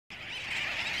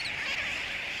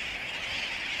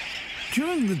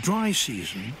During the dry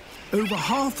season, over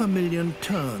 500,000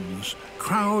 terns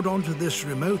crowd onto this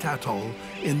remote atoll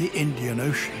in the Indian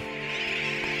Ocean.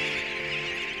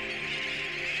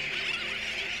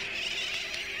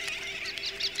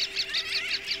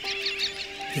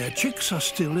 Their chicks are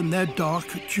still in their dark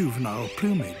juvenile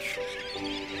plumage.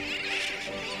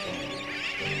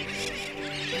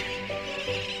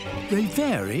 They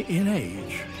vary in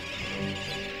age.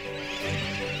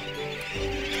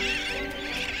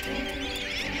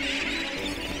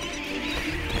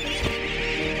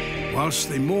 Whilst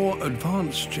the more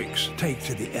advanced chicks take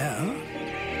to the air,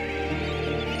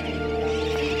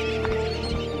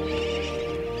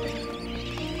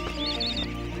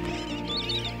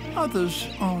 others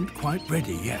aren't quite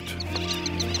ready yet.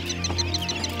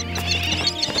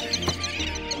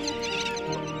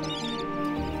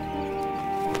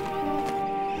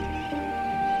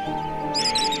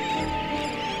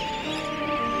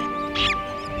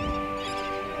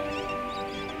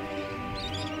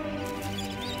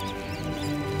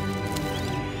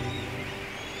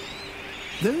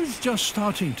 Those just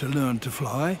starting to learn to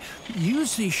fly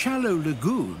use the shallow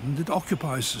lagoon that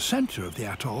occupies the center of the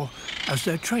atoll as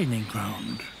their training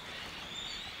ground.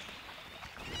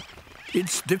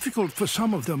 It's difficult for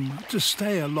some of them to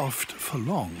stay aloft for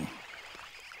long.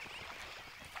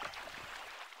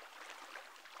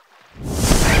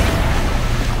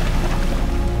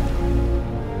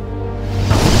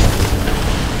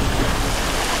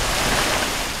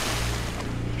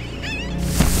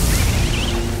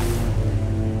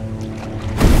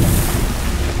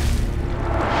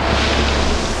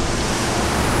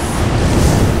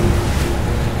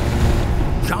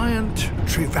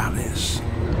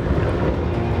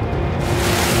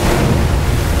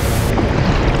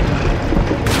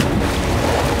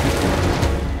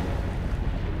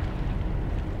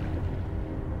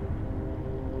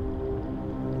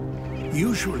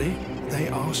 Usually, they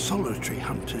are solitary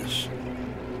hunters,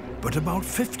 but about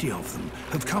 50 of them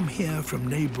have come here from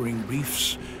neighboring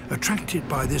reefs, attracted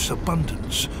by this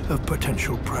abundance of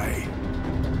potential prey.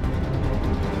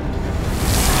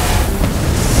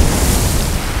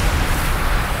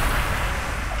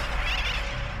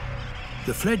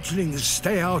 The fledglings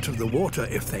stay out of the water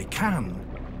if they can.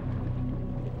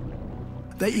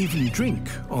 They even drink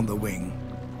on the wing.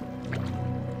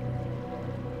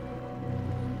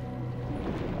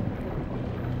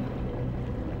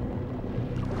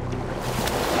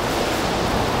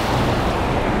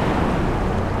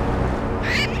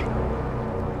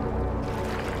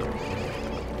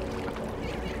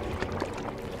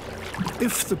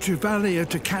 If the trevally are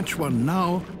to catch one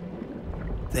now,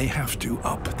 they have to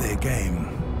up their game.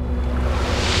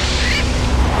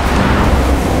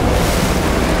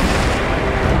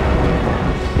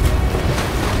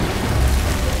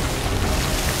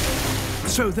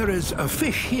 So there is a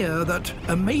fish here that,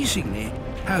 amazingly,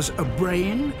 has a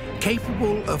brain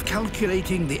capable of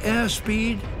calculating the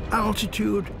airspeed,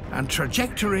 altitude, and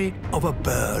trajectory of a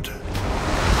bird.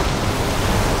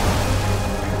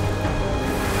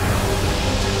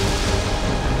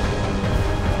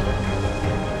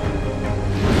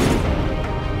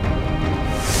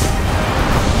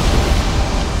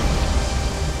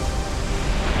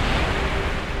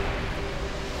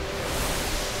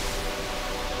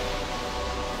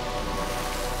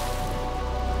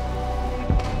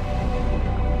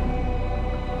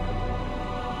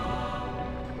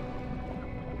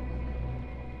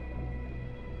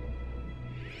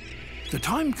 The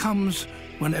time comes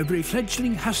when every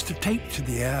fledgling has to take to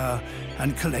the air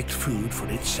and collect food for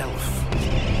itself.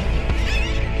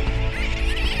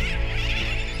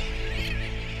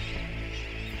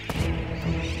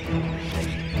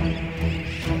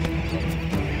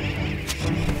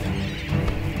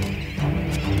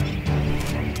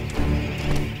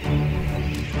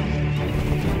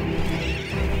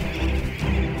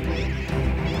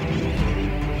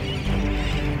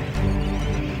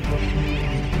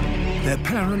 Their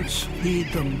parents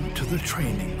lead them to the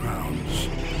training grounds.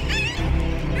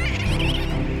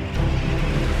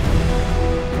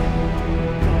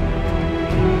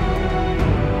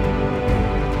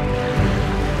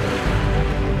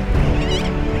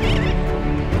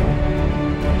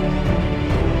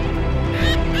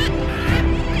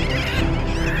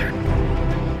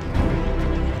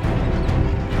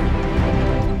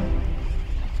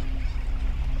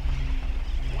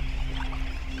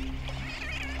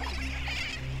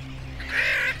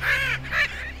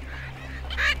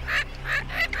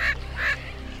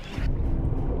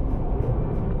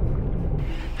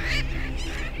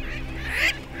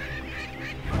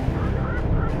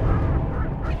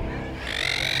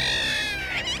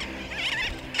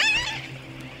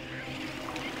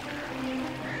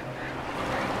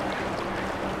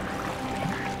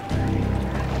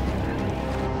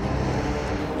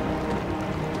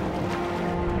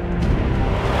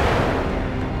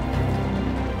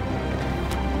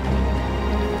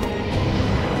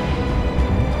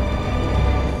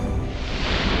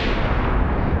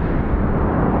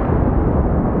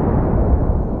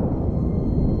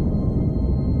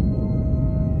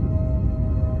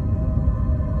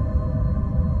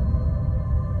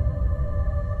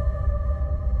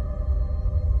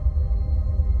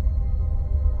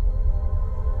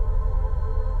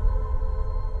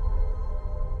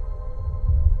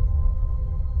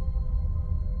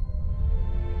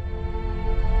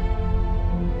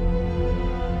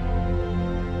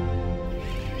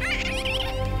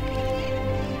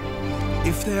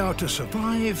 they are to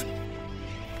survive,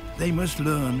 they must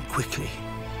learn quickly.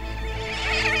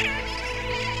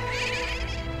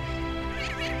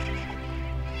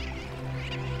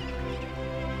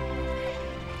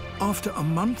 After a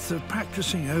month of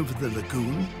practicing over the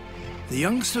lagoon, the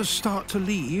youngsters start to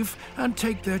leave and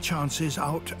take their chances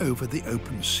out over the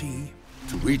open sea.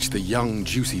 To reach the young,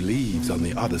 juicy leaves on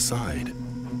the other side,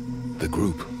 the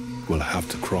group will have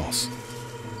to cross.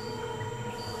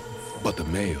 But the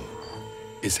male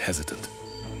is hesitant.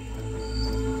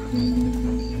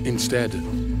 Instead,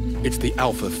 it's the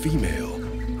alpha female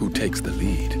who takes the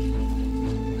lead.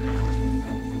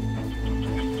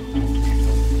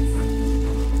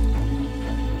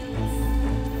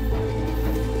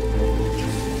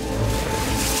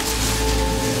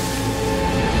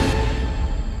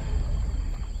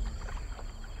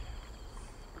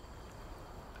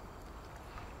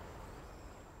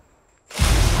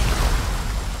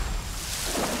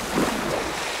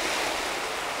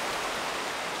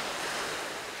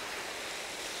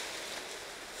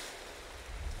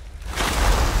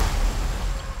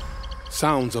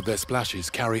 Sounds of their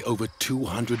splashes carry over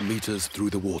 200 meters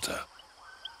through the water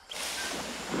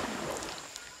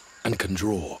and can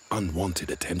draw unwanted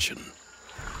attention.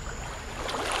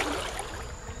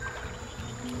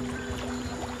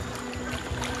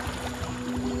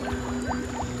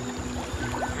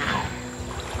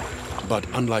 But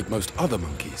unlike most other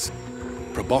monkeys,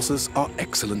 proboscis are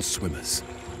excellent swimmers.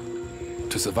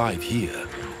 To survive here,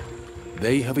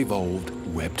 they have evolved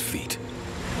webbed feet.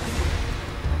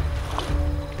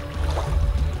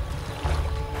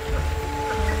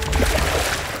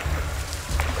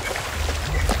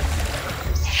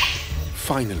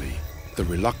 Finally, the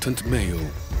reluctant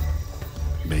male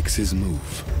makes his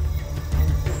move.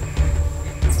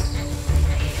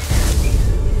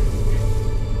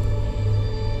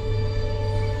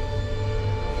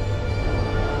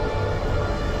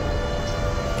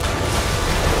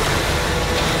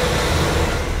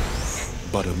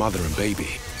 But a mother and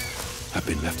baby have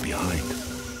been left behind.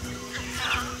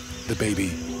 The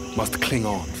baby must cling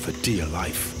on for dear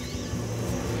life.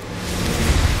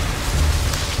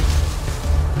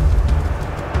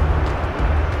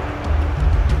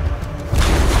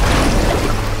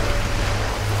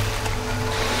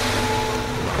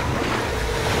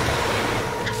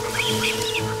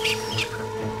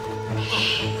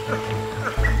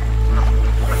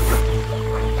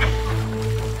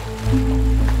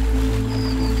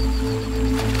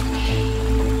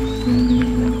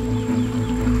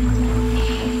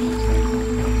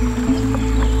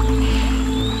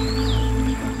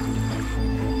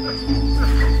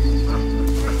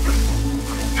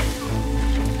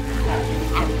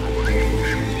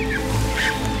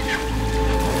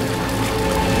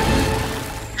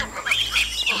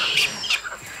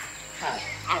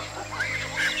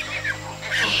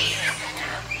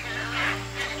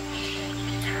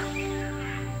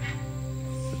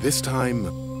 This time,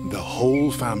 the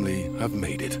whole family have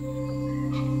made it.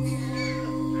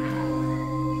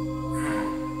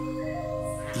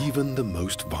 Even the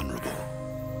most vulnerable.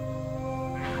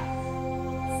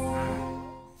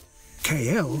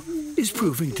 KL is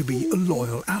proving to be a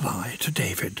loyal ally to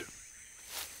David.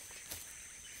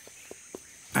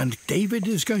 And David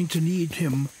is going to need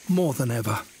him more than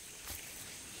ever.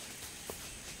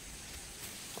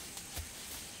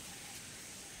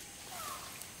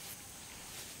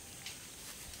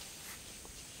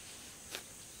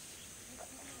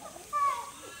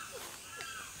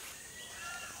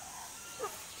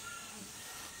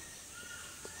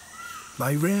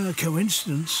 By rare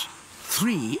coincidence,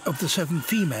 3 of the 7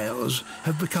 females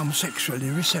have become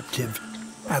sexually receptive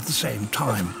at the same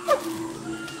time.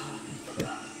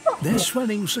 Their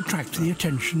swellings attract the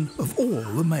attention of all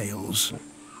the males.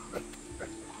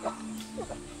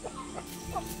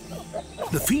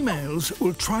 The females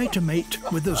will try to mate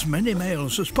with as many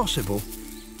males as possible.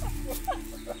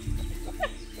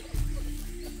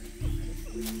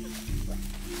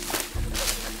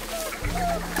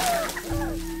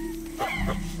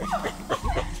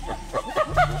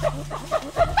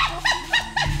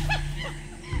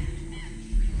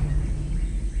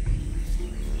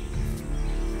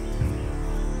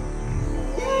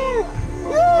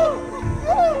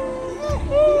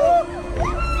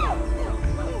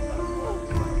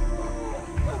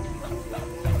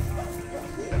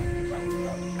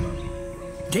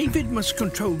 David must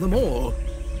control them all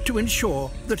to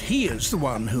ensure that he is the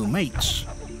one who mates.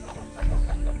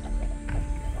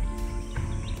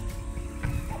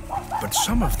 But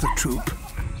some of the troop,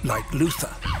 like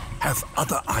Luther, have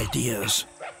other ideas.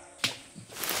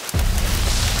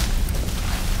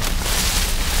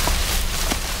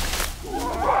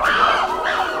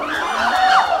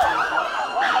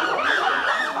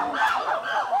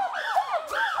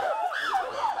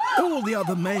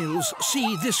 other males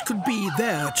see this could be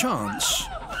their chance.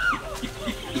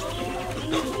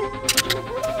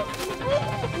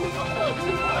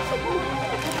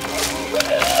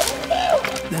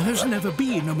 There has never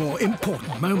been a more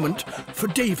important moment for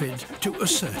David to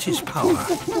assert his power.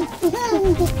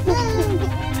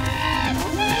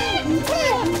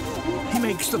 He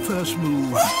makes the first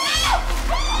move.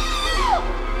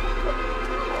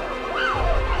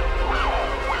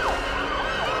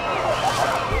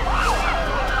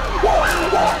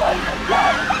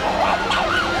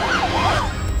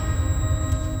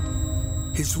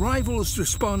 His rivals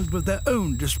respond with their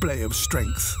own display of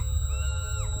strength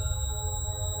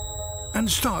and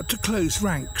start to close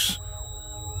ranks.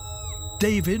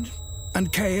 David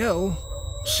and KL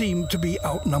seem to be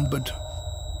outnumbered.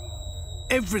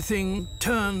 Everything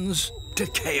turns to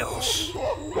chaos.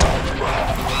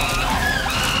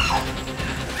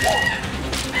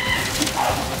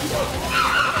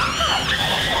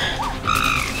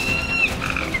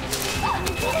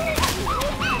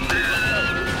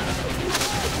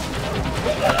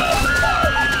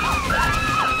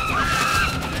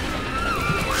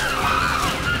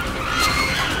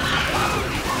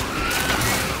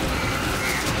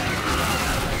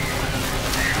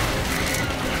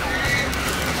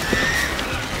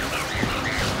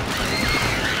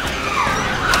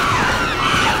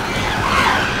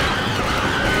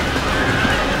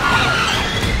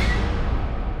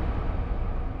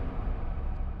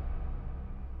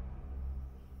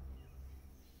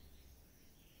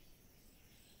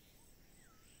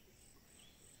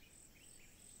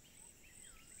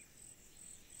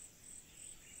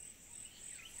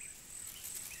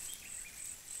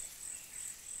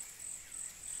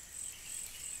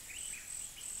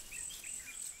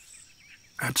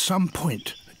 At some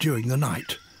point during the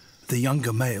night, the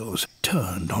younger males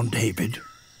turned on David.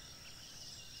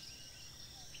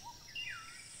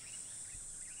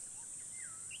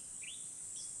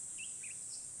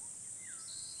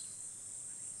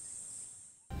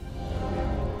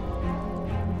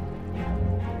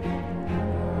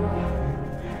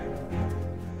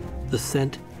 The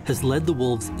scent has led the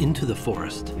wolves into the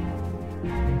forest.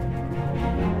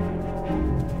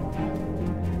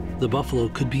 The buffalo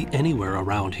could be anywhere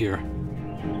around here.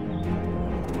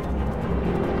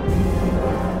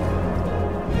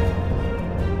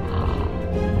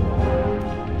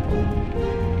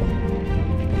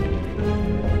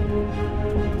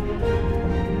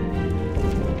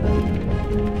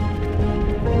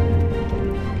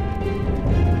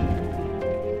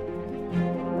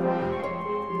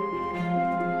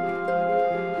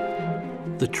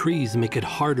 The trees make it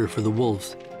harder for the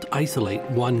wolves to isolate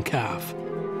one calf.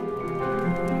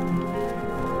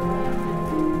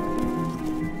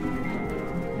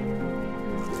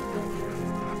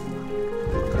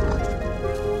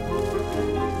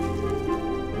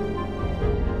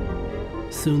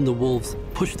 Soon the wolves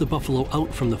push the buffalo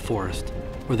out from the forest,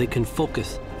 where they can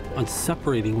focus on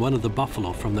separating one of the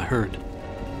buffalo from the herd.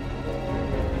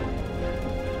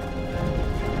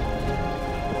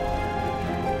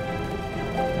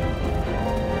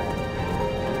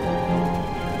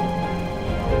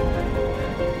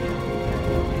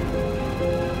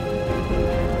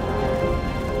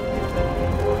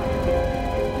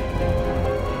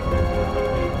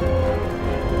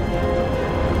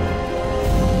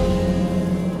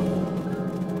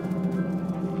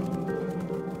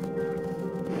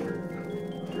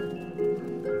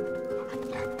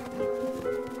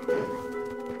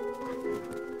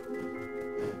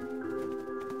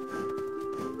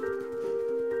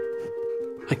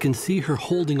 I can see her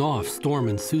holding off Storm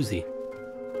and Susie,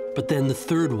 but then the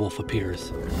third wolf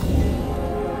appears.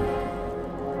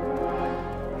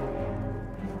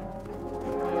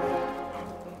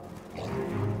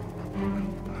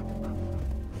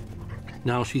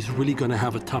 Now she's really going to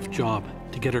have a tough job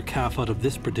to get her calf out of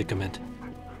this predicament.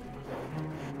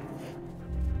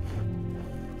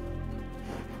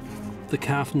 The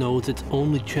calf knows its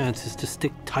only chance is to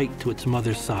stick tight to its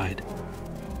mother's side.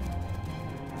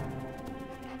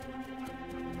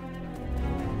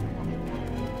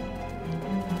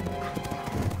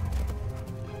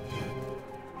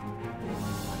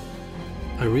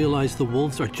 I realize the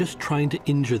wolves are just trying to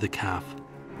injure the calf.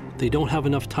 They don't have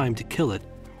enough time to kill it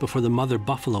before the mother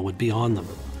buffalo would be on them.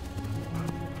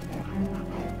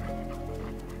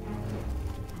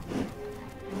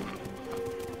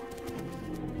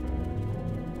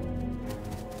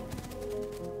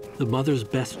 The mother's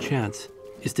best chance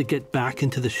is to get back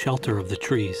into the shelter of the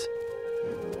trees.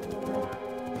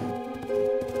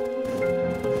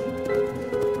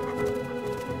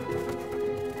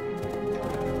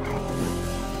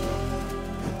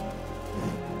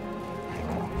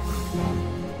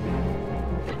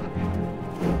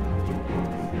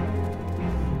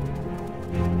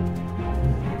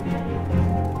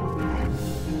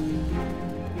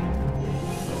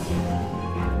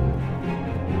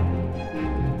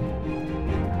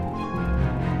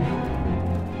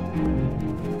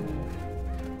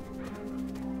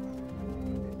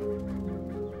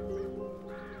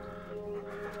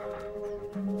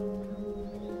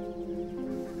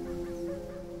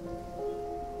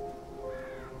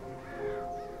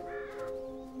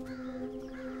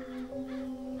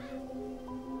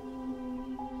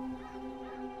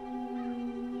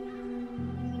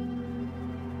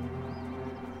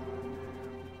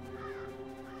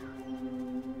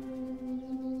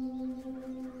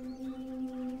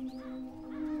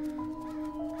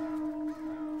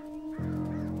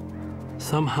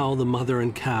 Somehow the mother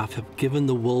and calf have given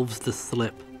the wolves the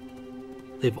slip.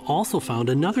 They've also found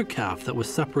another calf that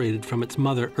was separated from its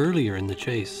mother earlier in the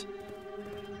chase.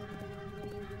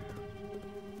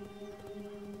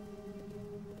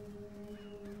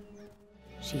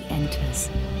 She enters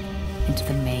into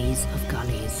the maze of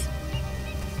gullies.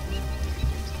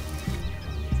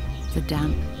 The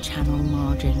damp channel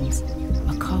margins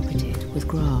are carpeted with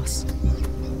grass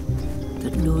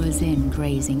that lures in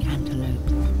grazing antelope.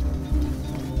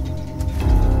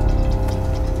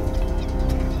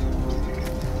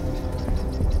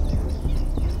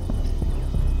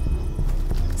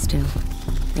 Still,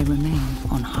 they remain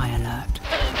on high alert.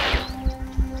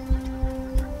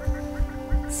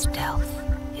 Stealth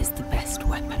is the best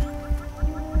weapon.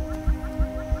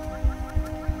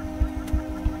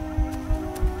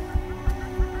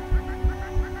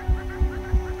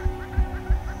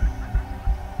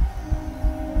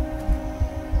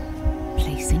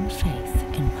 Placing faith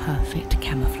in perfect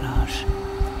camouflage.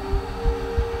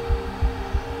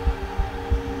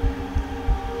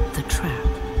 The trap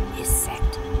is set.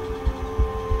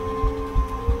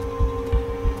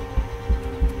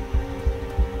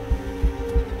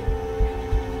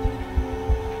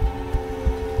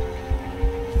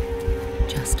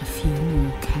 Just a few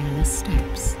more careless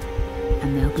steps,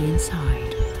 and they'll be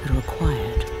inside the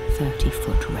required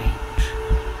 30-foot range.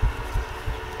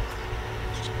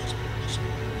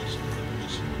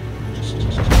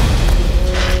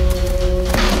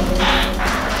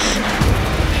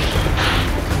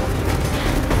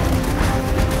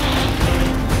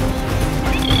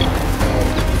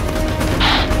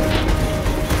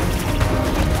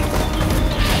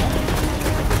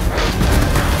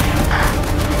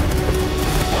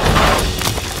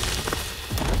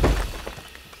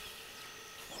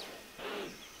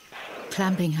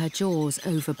 Clamping her jaws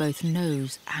over both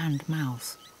nose and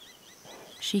mouth,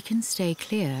 she can stay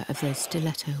clear of those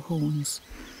stiletto horns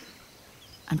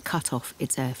and cut off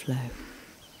its airflow.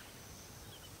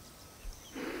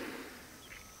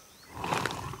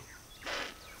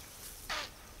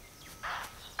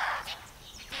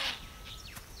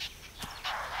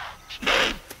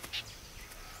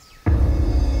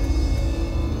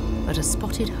 But a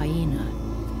spotted hyena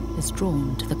is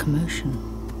drawn to the commotion.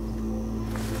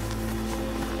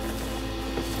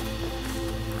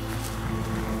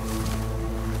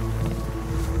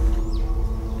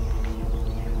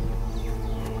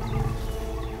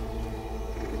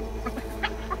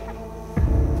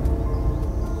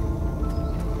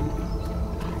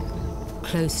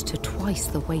 Close to twice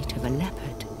the weight of a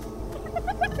leopard.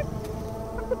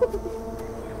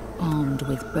 Armed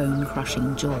with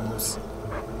bone-crushing jaws,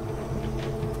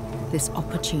 this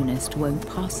opportunist won't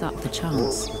pass up the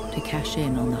chance to cash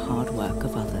in on the hard work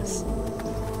of others.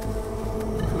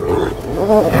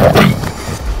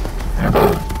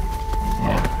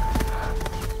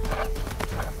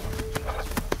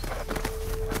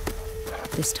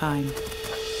 This time,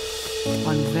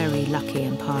 one very lucky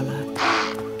impala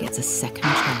gets a second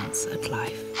chance at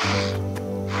life.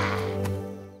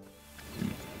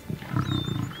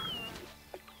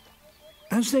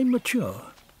 As they mature,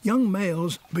 young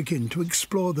males begin to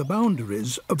explore the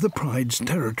boundaries of the pride's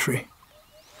territory.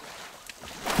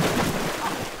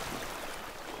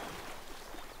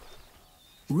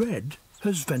 Red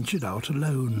has ventured out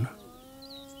alone.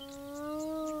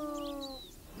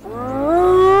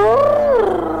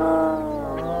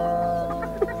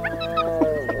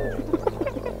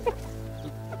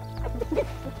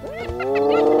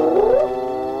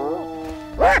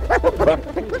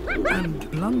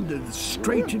 And blundered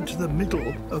straight into the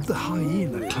middle of the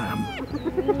hyena clan.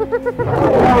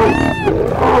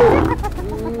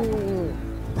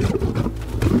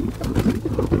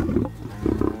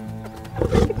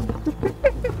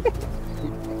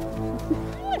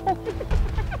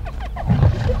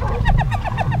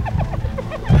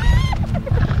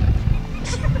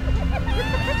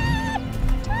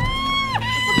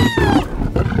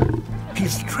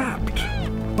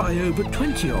 by over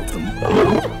 20 of them.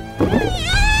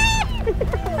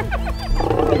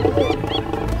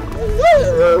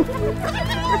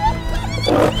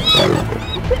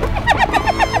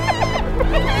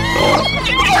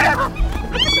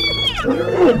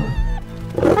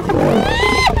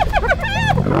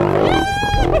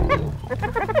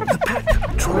 The pack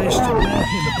tries to wear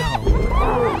him down.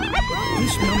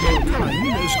 This number of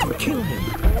hyenas could kill him.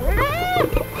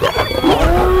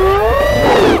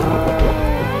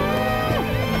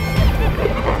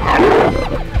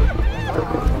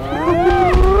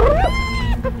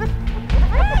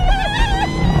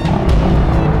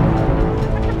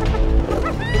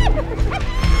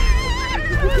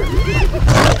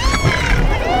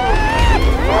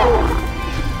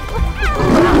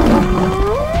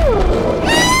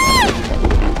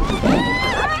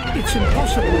 It's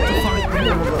impossible to fight them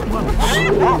all at once.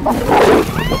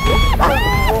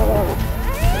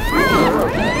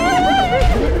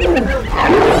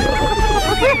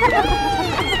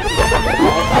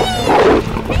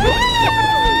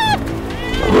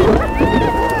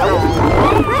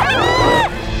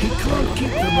 He can't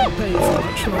keep them at bay for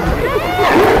much longer.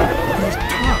 He's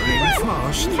tiring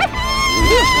fast.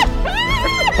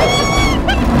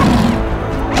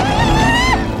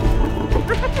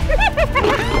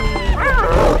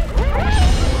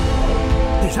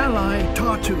 His ally,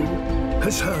 Tartu,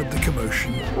 has heard the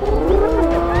commotion.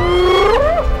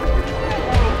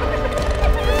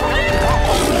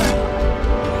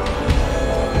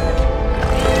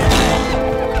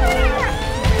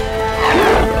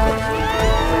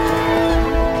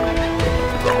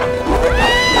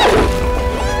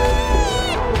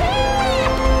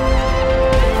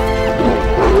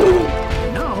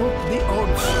 Now the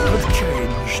odds have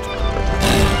changed.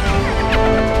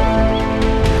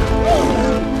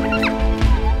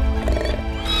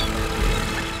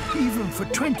 Even for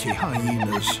 20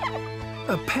 hyenas,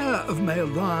 a pair of male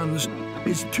lions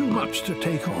is too much to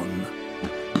take on.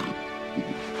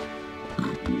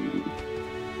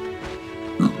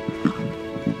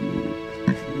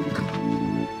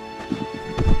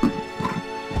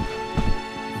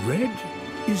 Red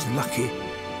is lucky.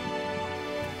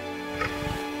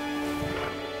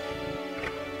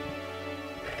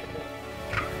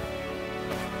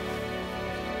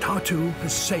 Tartu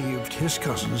has saved his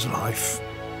cousin's life.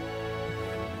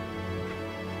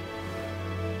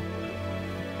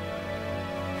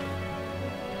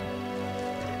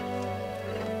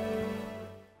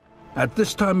 At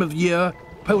this time of year,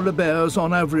 polar bears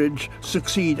on average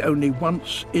succeed only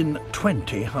once in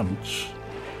 20 hunts.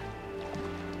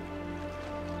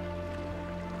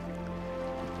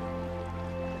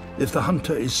 If the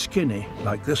hunter is skinny,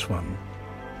 like this one,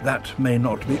 that may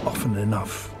not be often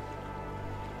enough.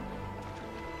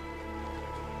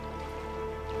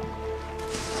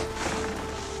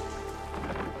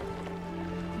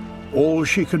 All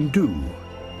she can do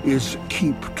is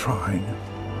keep trying.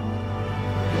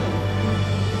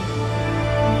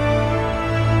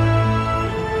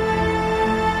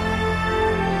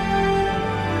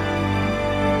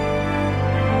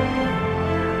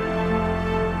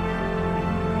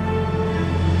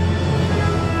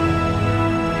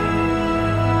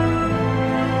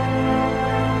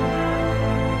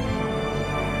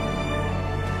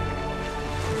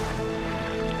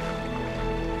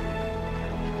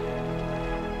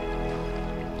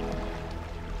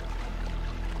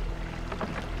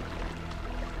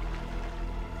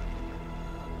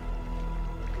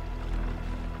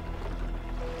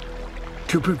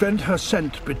 To prevent her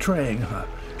scent betraying her,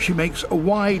 she makes a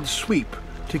wide sweep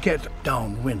to get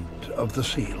downwind of the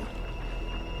seal.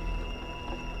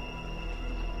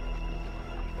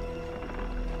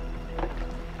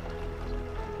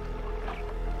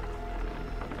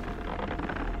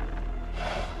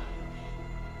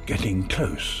 Getting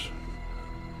close.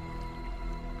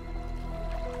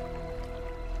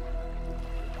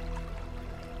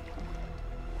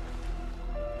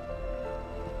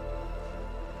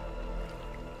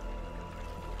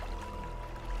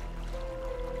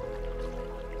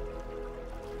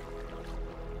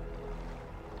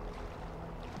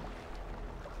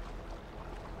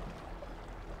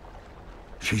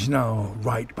 She's now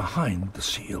right behind the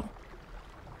seal.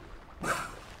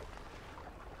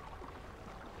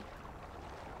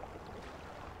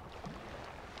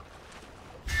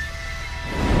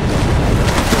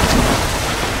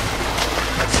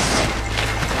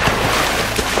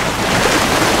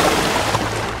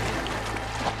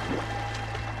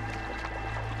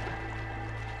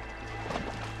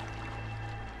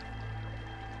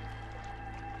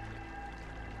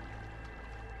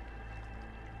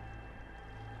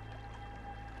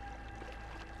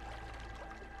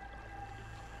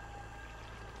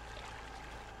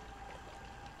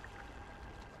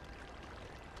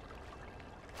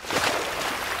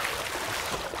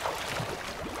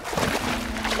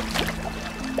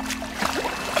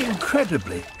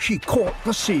 Incredibly, she caught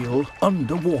the seal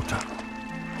underwater.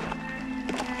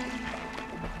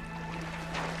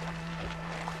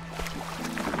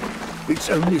 It's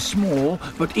only small,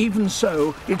 but even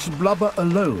so, its blubber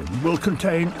alone will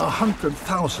contain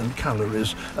 100,000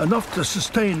 calories, enough to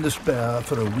sustain this bear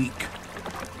for a week.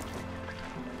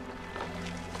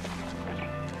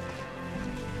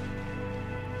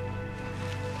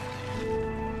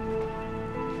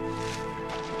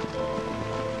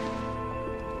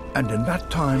 And in that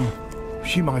time,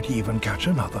 she might even catch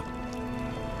another.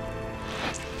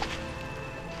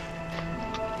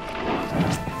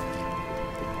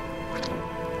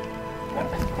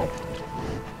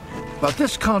 But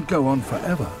this can't go on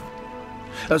forever.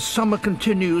 As summer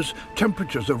continues,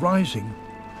 temperatures are rising.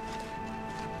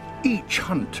 Each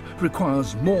hunt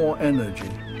requires more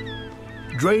energy,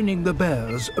 draining the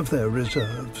bears of their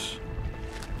reserves.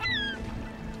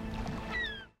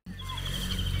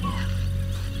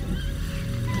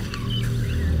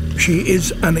 She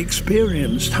is an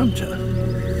experienced hunter,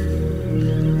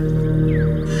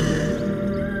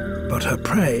 but her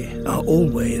prey are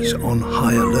always on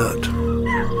high alert.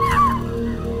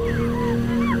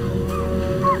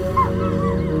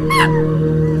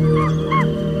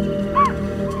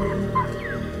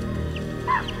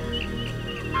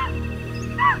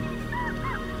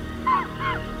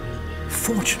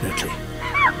 Fortunately,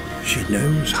 she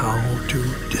knows how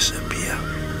to disappear.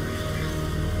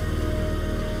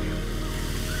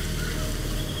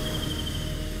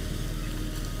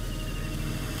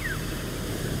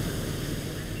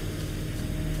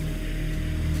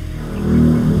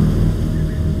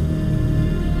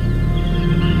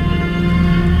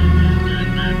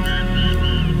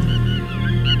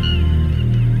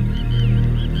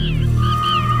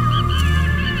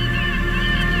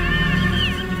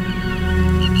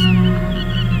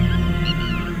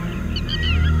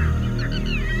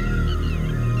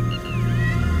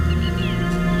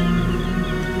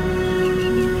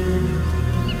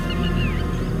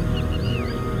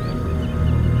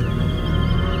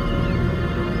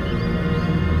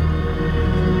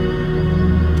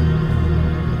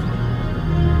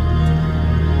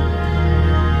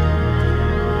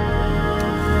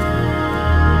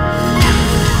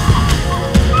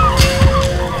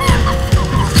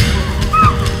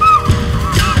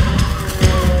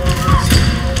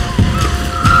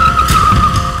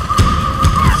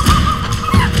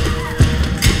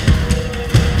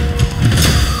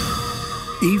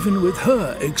 Even with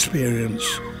her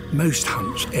experience, most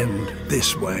hunts end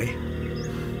this way.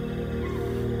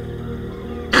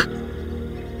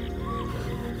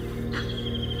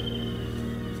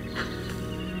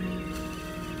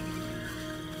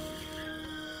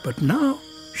 But now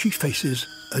she faces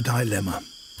a dilemma.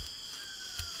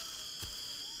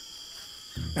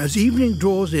 As evening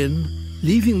draws in,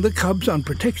 leaving the cubs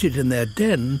unprotected in their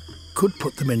den could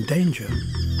put them in danger.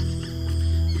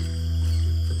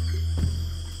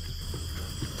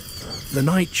 The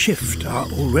night shift are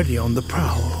already on the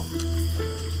prowl.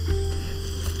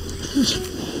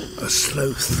 A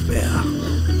sloth bear.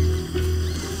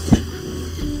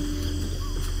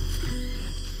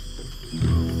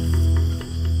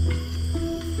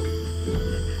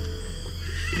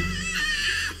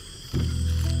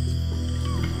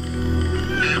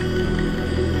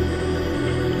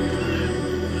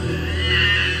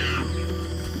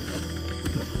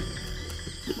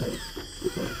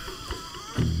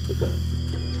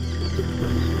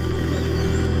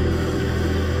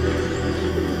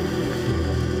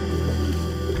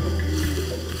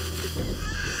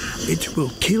 It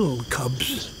will kill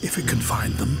cubs if it can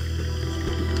find them.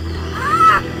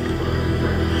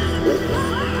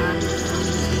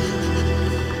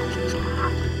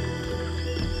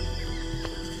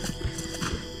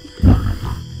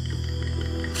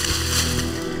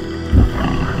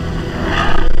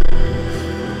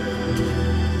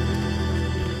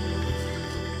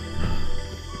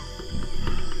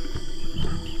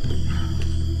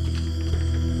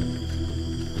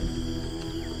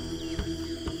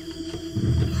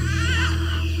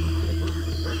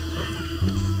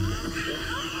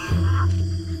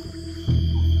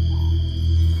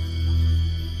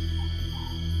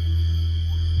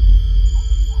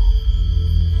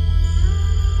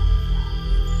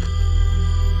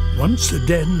 Once a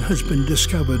den has been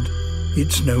discovered,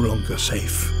 it's no longer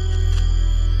safe.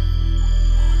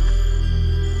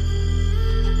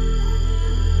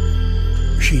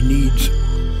 She needs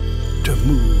to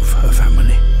move her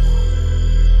family.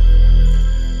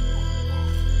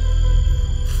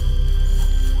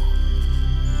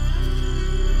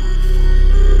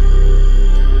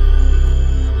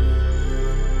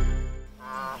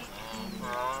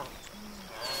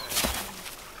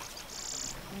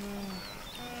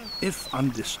 If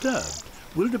undisturbed,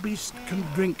 wildebeest can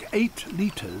drink 8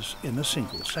 litres in a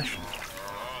single session.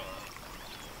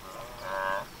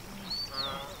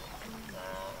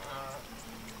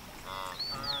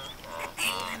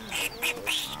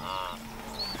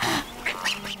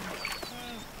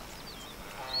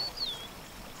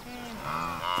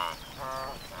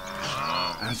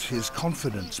 As his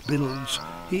confidence builds,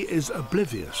 he is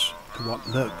oblivious to what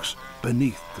lurks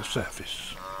beneath the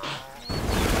surface.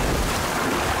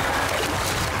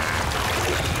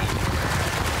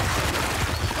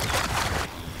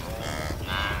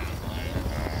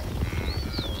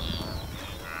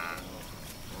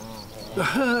 The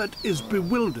herd is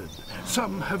bewildered.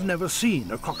 Some have never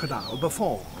seen a crocodile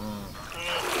before.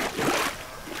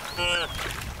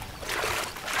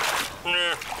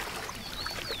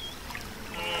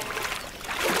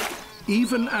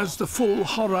 Even as the full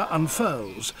horror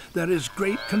unfurls, there is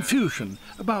great confusion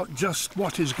about just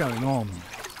what is going on.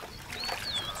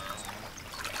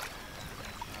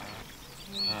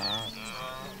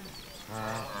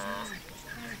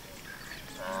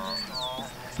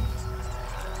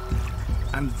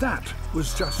 And that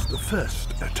was just the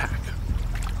first attack.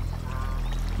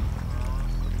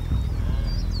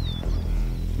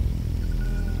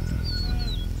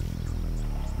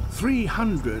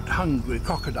 "300 hungry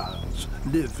crocodiles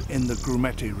live in the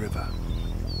Grumeti River.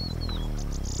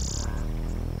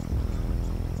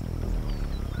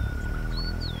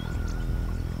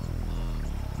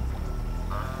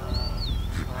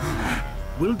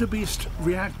 Wildebeest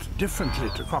react differently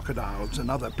to crocodiles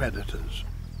and other predators.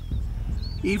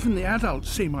 Even the adults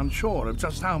seem unsure of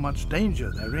just how much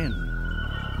danger they're in.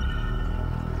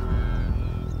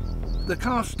 The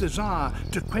calf's desire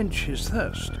to quench his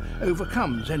thirst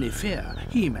overcomes any fear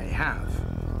he may have.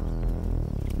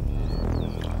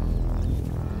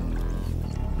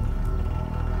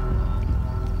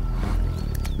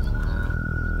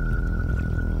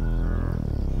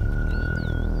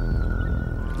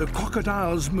 The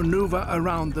crocodiles maneuver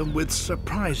around them with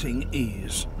surprising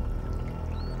ease.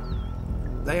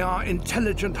 They are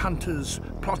intelligent hunters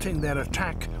plotting their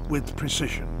attack with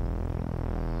precision.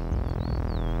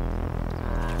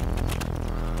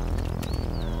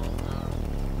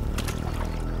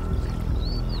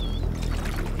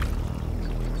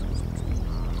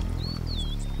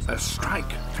 A strike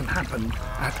can happen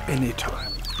at any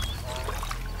time.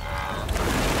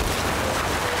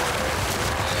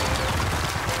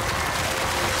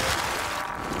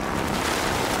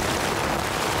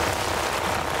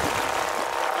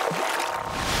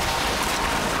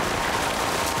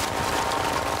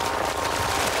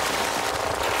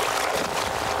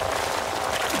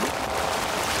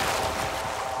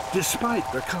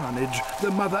 Despite the carnage,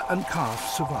 the mother and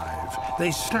calf survive.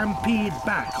 They stampede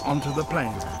back onto the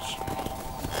plains.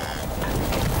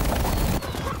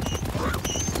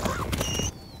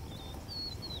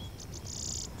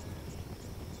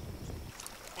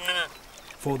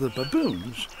 For the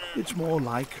baboons, it's more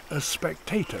like a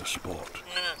spectator sport.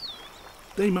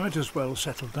 They might as well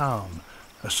settle down.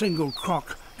 A single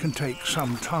croc can take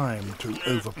some time to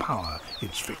overpower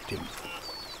its victim.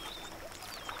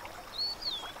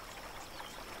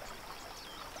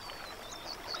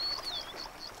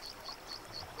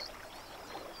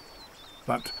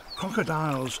 But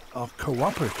crocodiles are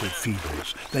cooperative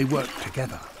feeders. They work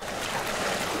together.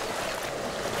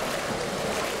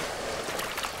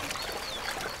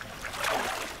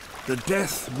 The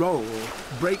death roll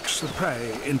breaks the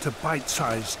prey into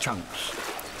bite-sized chunks.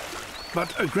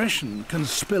 But aggression can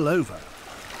spill over.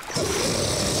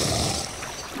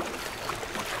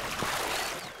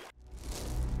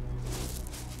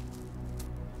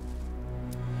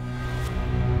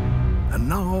 And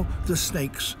now the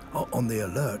snakes are on the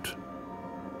alert.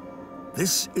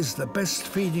 This is the best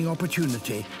feeding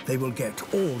opportunity they will get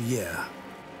all year.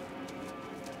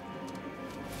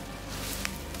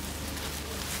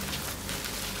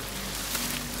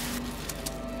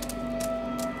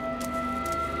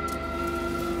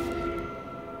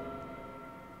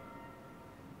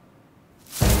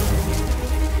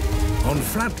 On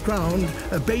flat ground,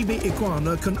 a baby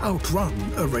iguana can outrun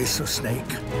a racer snake.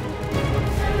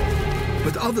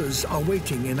 But others are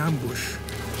waiting in ambush.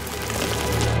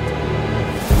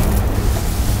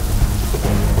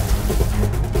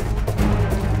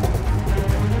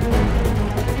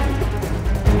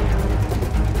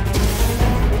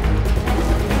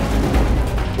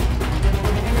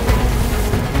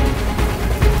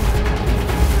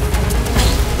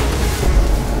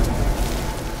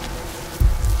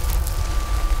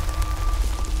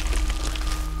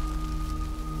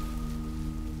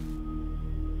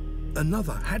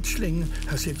 Another hatchling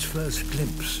has its first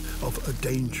glimpse of a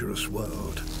dangerous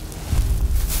world.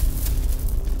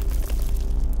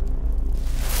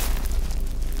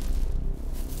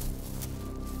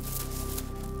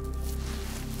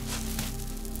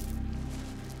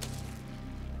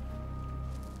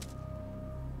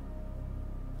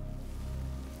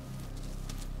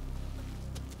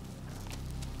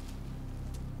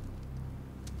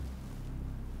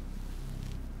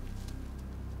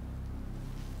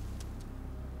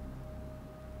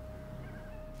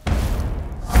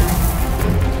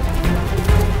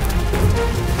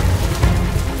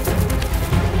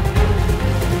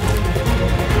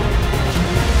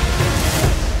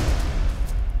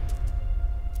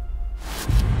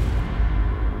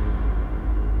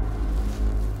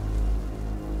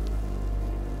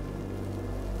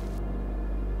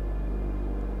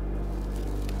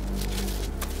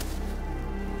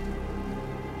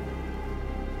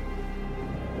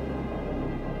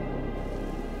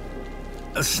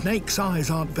 A snake's eyes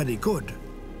aren't very good,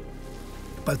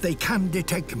 but they can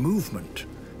detect movement.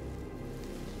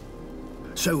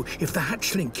 So if the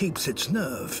hatchling keeps its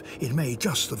nerve, it may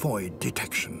just avoid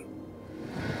detection.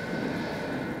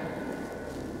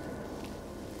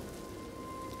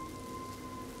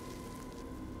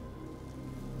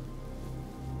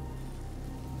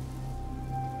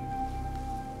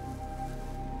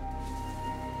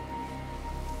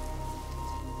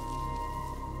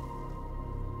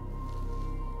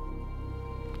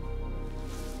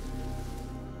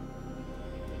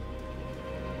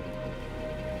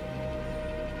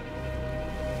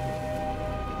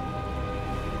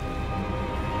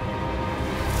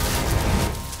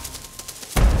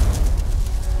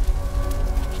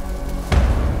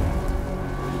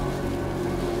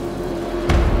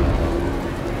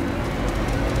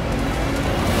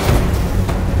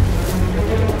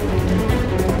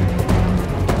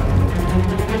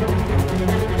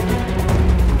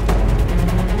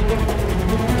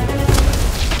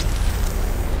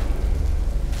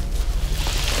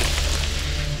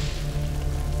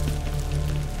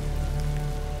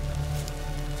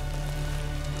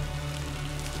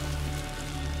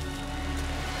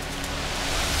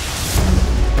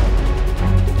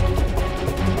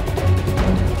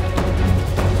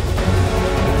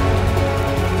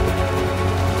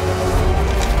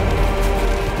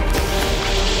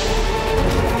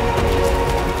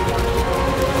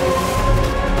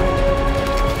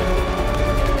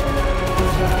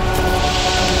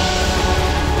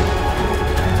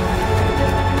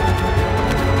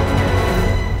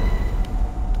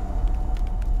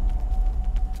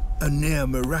 A near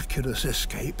miraculous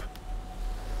escape.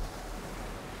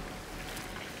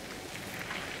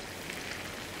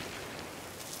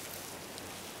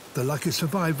 The lucky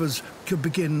survivors could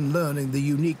begin learning the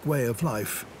unique way of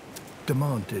life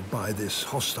demanded by this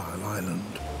hostile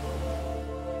island.